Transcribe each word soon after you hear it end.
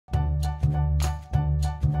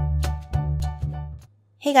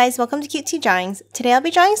Hey guys, welcome to Cutesy Drawings. Today I'll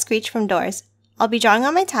be drawing Screech from Doors. I'll be drawing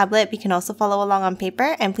on my tablet, but you can also follow along on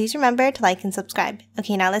paper, and please remember to like and subscribe.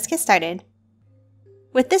 Okay, now let's get started.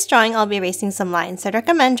 With this drawing, I'll be erasing some lines, so I'd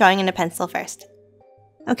recommend drawing in a pencil first.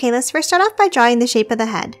 Okay, let's first start off by drawing the shape of the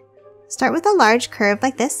head. Start with a large curve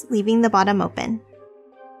like this, leaving the bottom open.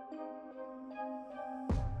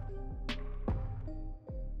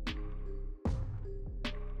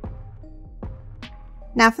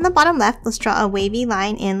 Now from the bottom left, let's draw a wavy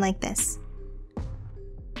line in like this.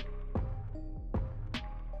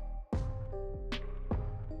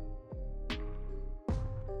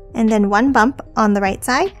 And then one bump on the right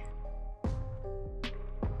side.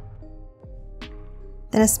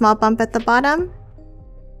 Then a small bump at the bottom.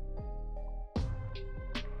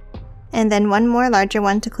 And then one more larger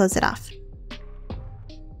one to close it off.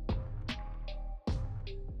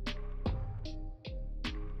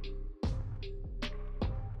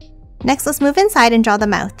 Next, let's move inside and draw the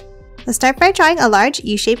mouth. Let's start by drawing a large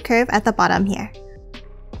U-shaped curve at the bottom here.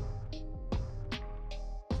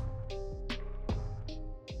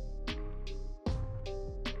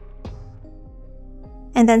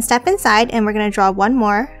 And then step inside and we're going to draw one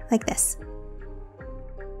more like this.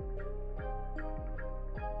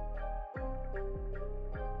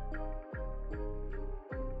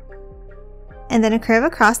 And then a curve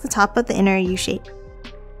across the top of the inner U-shape.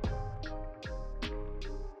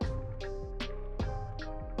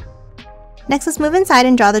 Next, let's move inside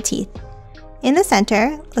and draw the teeth. In the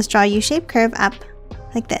center, let's draw a U-shaped curve up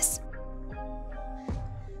like this.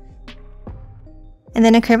 And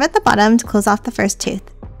then a curve at the bottom to close off the first tooth.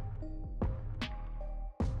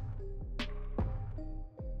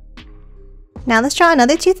 Now let's draw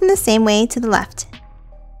another tooth in the same way to the left.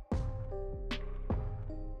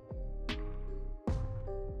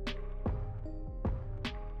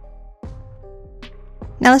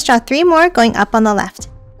 Now let's draw 3 more going up on the left.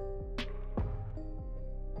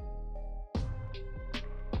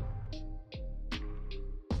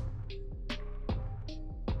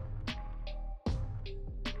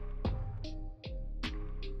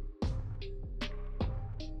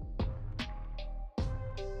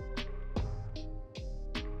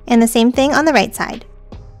 And the same thing on the right side.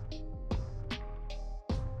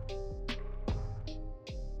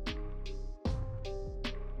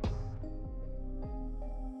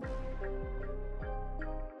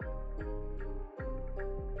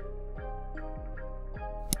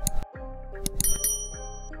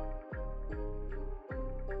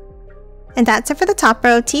 And that's it for the top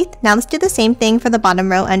row of teeth. Now let's do the same thing for the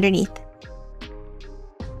bottom row underneath.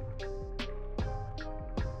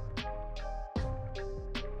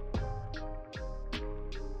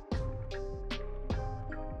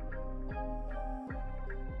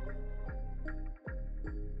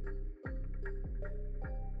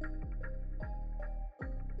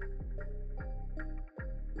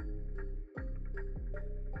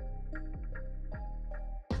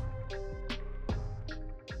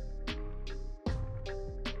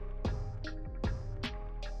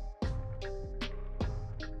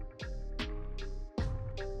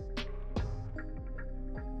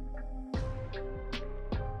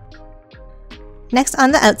 Next,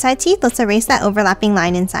 on the outside teeth, let's erase that overlapping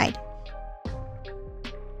line inside.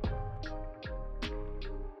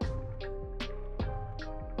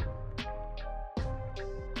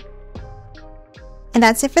 And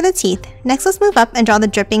that's it for the teeth. Next, let's move up and draw the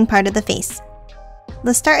dripping part of the face.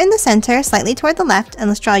 Let's start in the center, slightly toward the left, and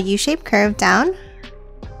let's draw a U-shaped curve down,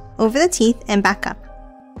 over the teeth, and back up.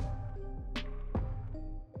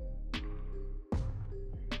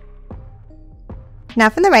 Now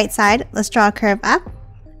from the right side, let's draw a curve up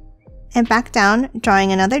and back down,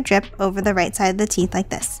 drawing another drip over the right side of the teeth like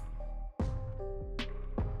this.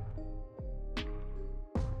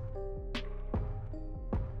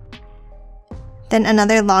 Then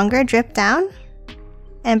another longer drip down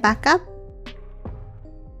and back up.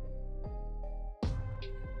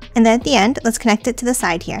 And then at the end, let's connect it to the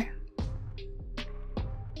side here.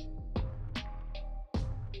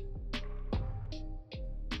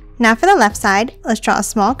 Now for the left side, let's draw a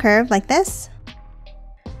small curve like this,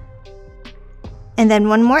 and then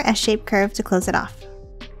one more S-shaped curve to close it off.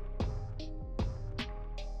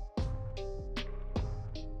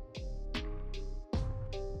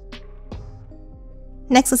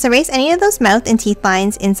 Next, let's erase any of those mouth and teeth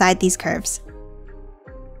lines inside these curves.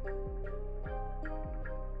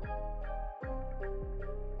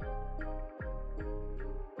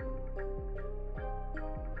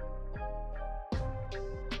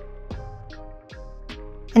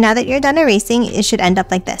 And now that you're done erasing, it should end up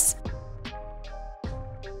like this.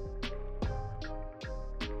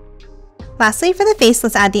 Lastly, for the face,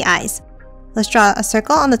 let's add the eyes. Let's draw a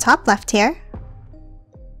circle on the top left here,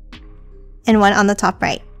 and one on the top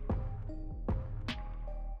right.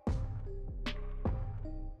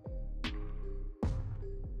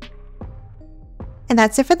 And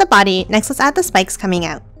that's it for the body. Next, let's add the spikes coming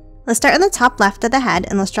out. Let's start on the top left of the head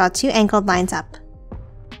and let's draw 2 angled lines up.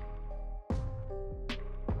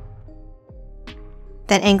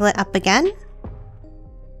 Then angle it up again.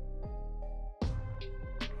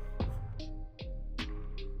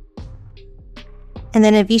 And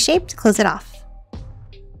then a V shape to close it off.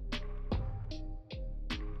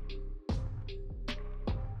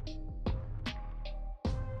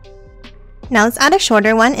 Now let's add a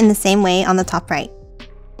shorter one in the same way on the top right.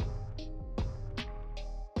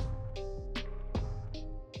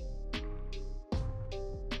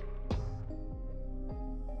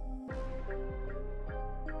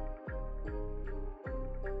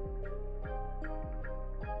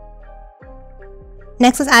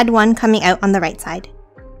 Next, let's add one coming out on the right side.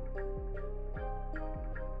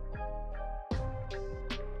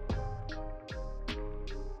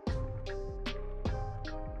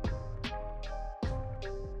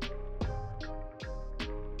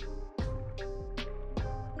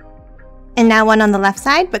 And now one on the left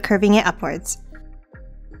side, but curving it upwards.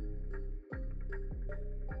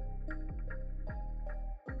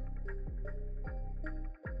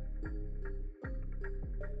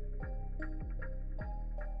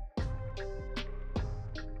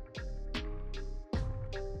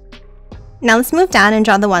 Now let's move down and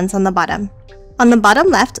draw the ones on the bottom. On the bottom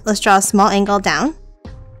left, let's draw a small angle down,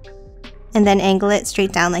 and then angle it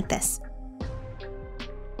straight down like this.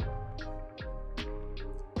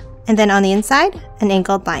 And then on the inside, an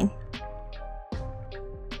angled line.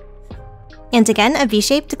 And again, a V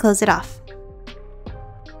shape to close it off.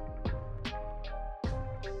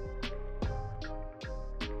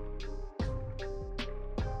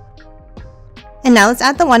 And now let's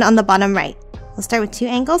add the one on the bottom right. We'll start with 2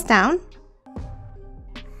 angles down,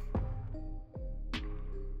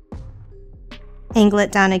 angle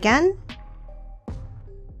it down again,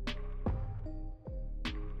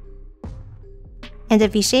 and a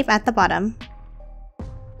V shape at the bottom.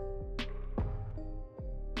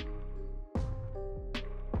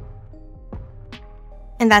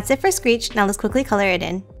 And that's it for Screech. Now let's quickly color it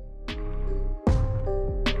in.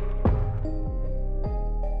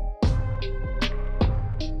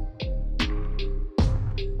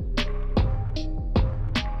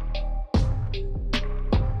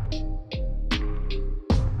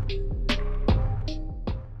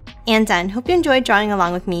 And done. Hope you enjoyed drawing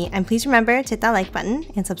along with me, and please remember to hit that like button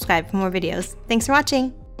and subscribe for more videos. Thanks for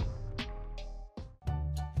watching!